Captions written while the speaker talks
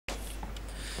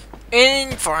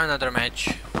in for another match.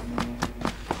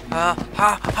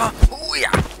 Oh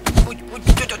yeah.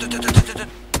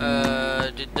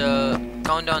 Did the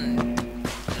countdown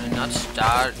not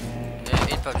start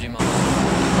in PUBG Mobile?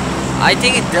 I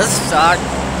think it does start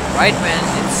right when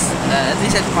it's at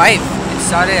least at 5. It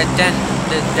started at 10.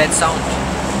 That sound.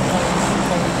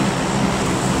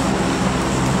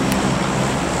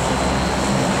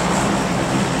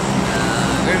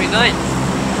 Where are we going?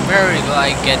 Where do I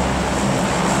get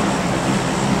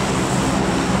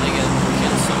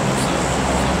killed so.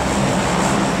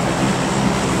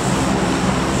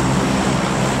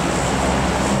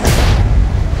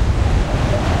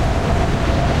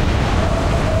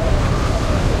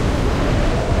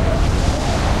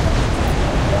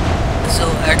 So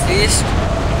at least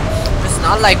it's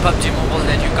not like PUBG Mobile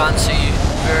that you can't see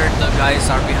where the guys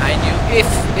are behind you. If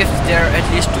they're at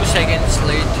least 2 seconds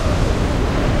late,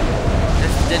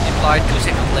 if they deploy 2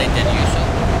 seconds late than usual.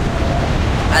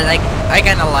 I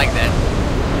kinda like that.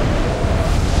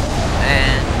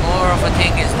 And more of a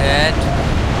thing is that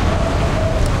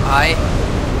I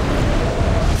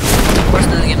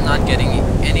personally am not getting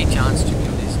any chance to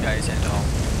kill these guys at all.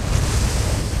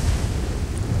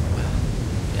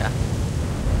 Yeah.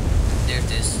 There's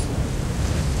this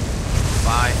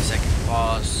 5-second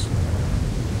pause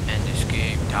and this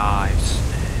game dives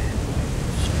and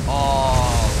it's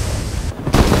all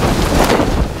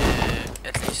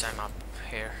at least I'm up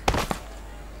here.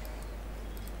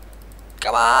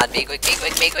 Come on, be quick, be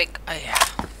quick, be quick. Oh, yeah.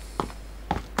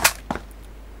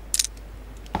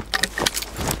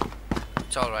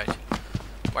 It's alright.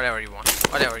 Whatever you want.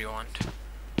 Whatever you want.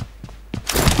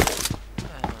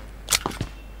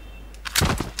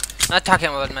 Not talking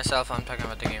about myself, I'm talking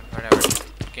about the game. Whatever the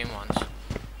game wants.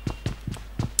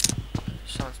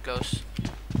 Sounds close.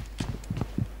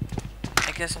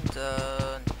 I guess in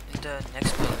the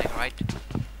next building, right?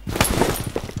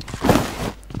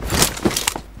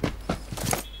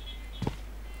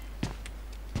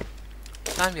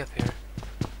 Can't be up here.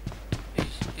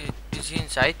 Is he in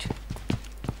sight?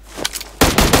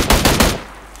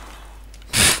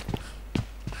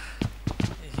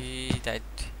 He died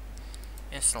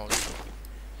instantly.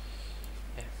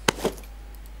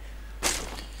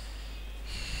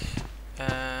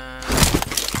 Yeah.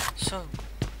 So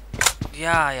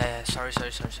yeah. Sorry.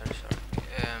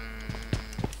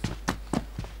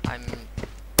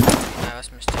 I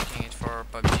was mistaking it for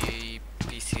PUBG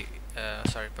PC.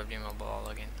 Sorry, PUBG Mobile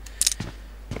again.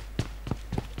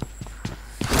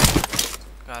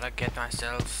 Gotta get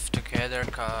myself together,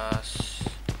 cause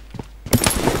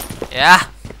yeah,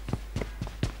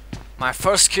 my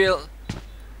first kill.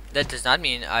 That does not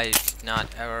mean I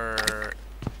not ever.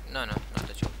 No, not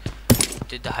that you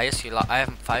did the highest kill. I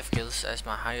have 5 kills as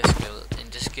my highest kill in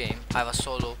this game. I was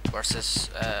solo versus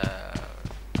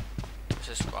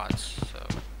squads. So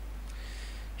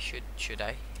should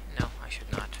I? No, I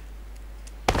should not.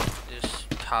 There's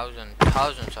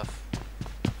thousands of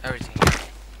everything here.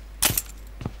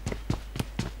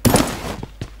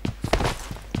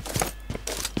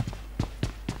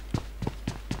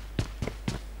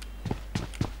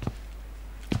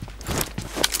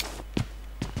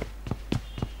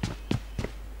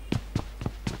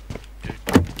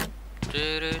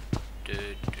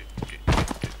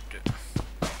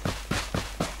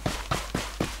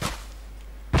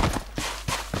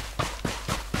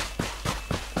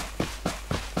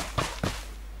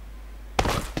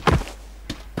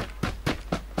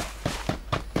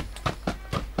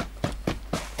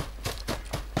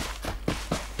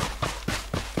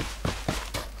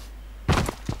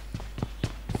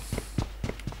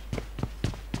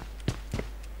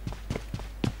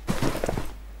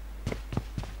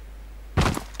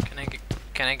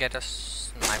 Can I get a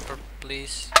sniper,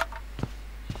 please?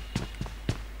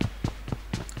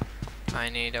 I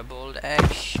need a bold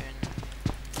action.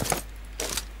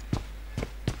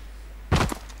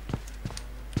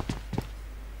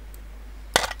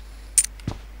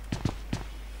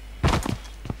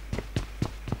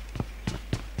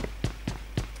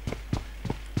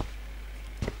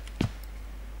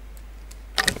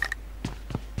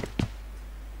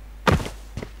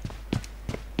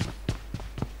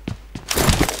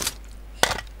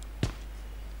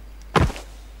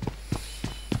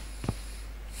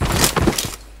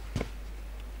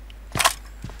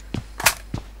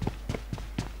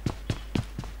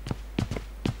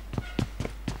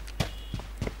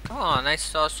 Oh, I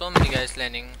saw so many guys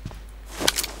landing.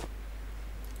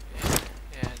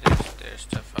 Yeah, there's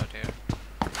stuff out here.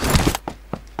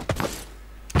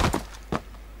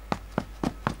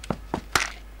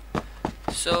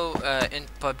 So in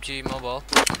PUBG Mobile,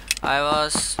 I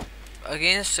was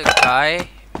against a guy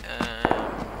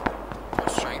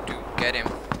get him.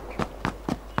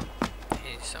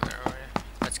 He's somewhere over there.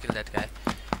 Let's kill that guy.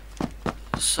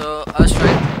 So I was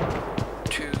trying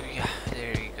to, yeah,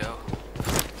 there you go.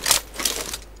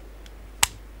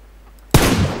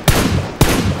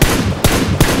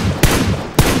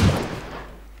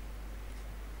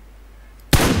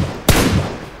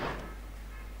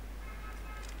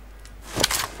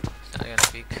 It's not gonna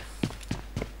peek.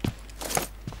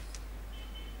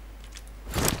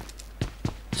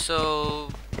 So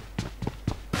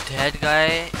that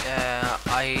guy,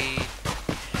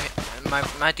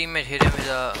 my teammate hit him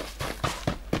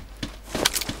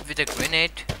with a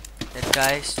grenade. That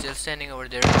guy is still standing over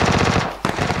there.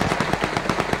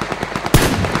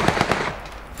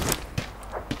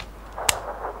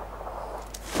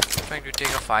 Trying to take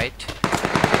a fight.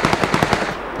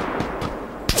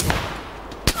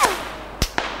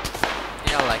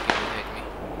 Yeah, like it will hit me.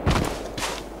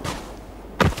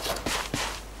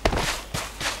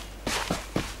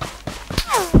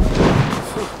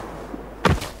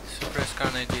 Suppress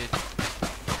carnage, dude.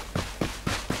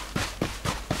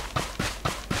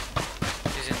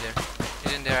 He's in there.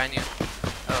 He's in there, I knew.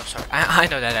 Oh, sorry. I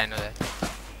know that, I know that.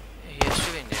 He has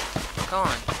to be in there. Come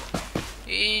on.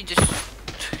 He just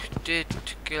did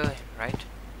kill him, right?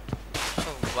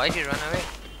 So why did he run away?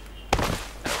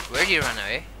 Where did he run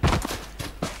away?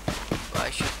 I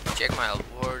should check my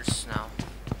words now.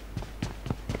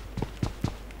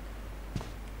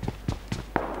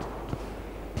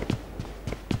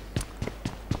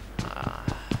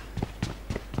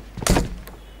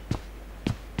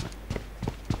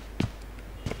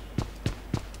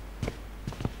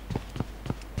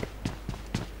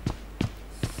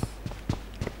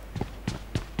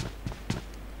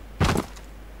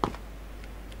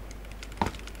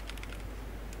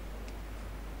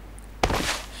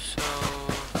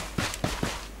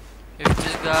 If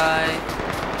this guy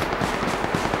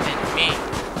and me,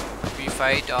 we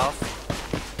fight off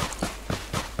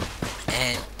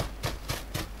and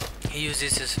he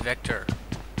uses his vector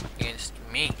against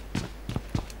me,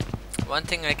 one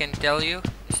thing I can tell you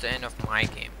is the end of my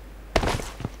game.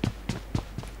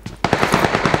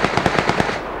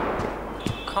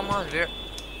 Come on,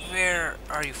 where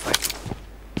are you fighting?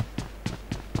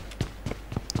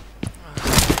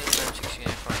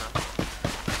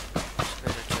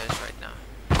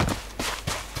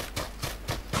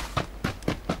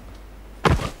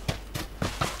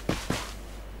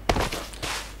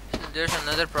 There's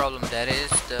another problem, that is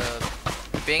the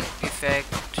ping effect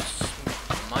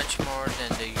much more than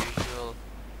the usual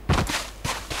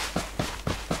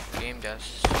game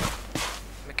does.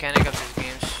 Mechanic of these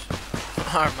games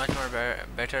are much more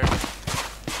better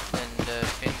than the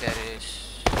ping that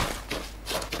is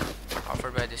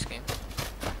offered by this game.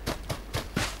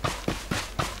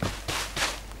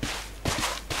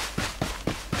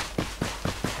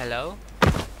 Hello?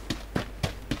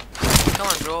 Come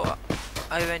on, bro.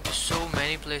 I went to so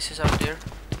many places out there.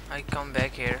 I come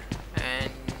back here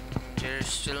and there's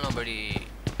still nobody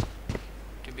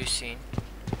to be seen.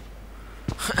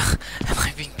 Am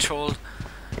I being trolled?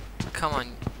 Come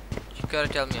on, you gotta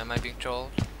tell me, am I being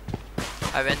trolled?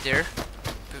 I went there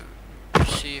to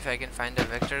see if I can find the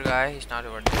vector guy. He's not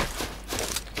over there.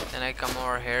 Then I come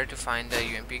over here to find the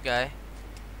UMP guy.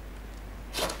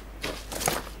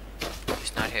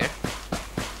 He's not here.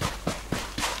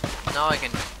 Now I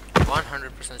can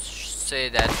 100% say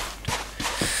that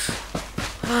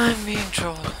I'm being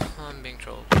trolled. I'm being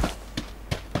trolled.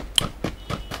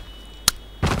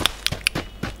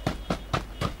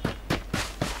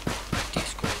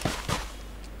 Tea's cold.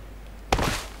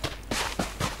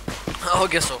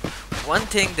 Okay, so one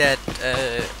thing that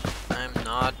I'm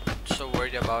not so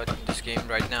worried about in this game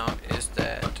right now is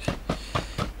that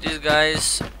these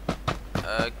guys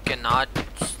cannot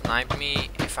snipe me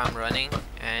if I'm running,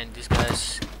 and these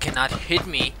guys cannot hit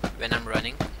me when I'm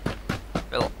running.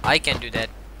 Well, I can do that.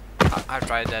 I've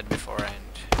tried that before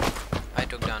and I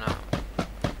took down a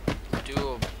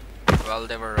duo while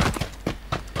they were running.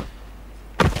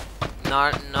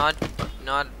 Not in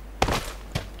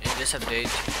this update.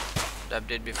 The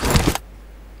update before.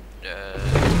 The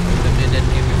update that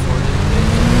came before this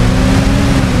update.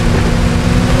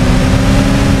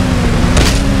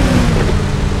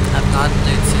 I've not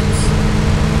played since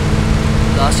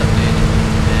last update.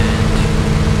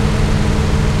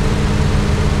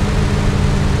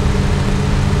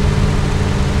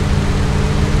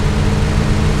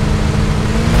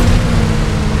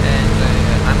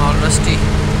 I'm all rusty.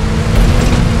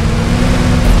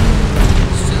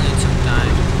 Still need some time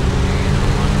to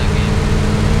on the game.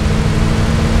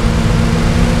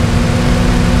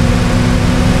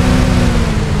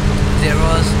 There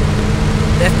was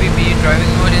FPV driving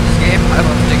mode in this game. I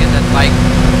was taking that bike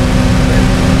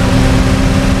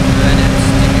when it's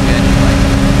taking it like.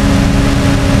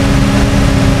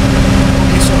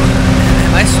 Okay, so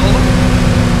am I solo?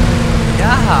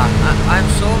 Yeah, I'm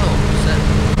solo.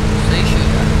 Say shit.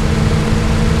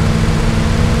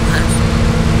 I'm solo.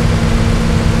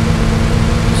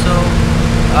 So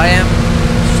I am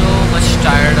so much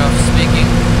tired of speaking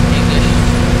English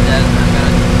that I'm gonna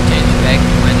change back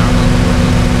to my normal word.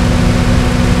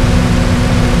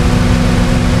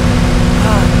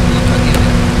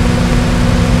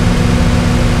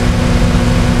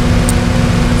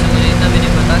 अच्छा मुझे इतना भी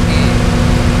नहीं पता कि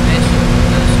मैं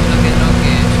सोलह खेल रहा हूँ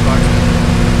कि स्क्वाड से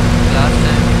लास्ट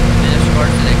टाइम मैंने स्क्वाड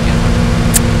सेलेक्ट किया था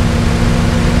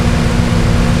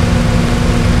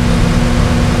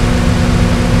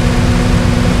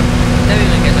तभी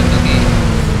मैं कह सकता हूँ कि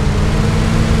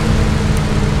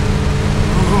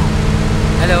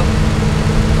hello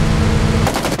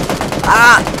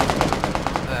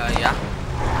yeah.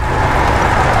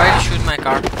 Why did you shoot my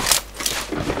car?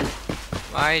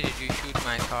 Why did you shoot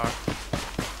my car?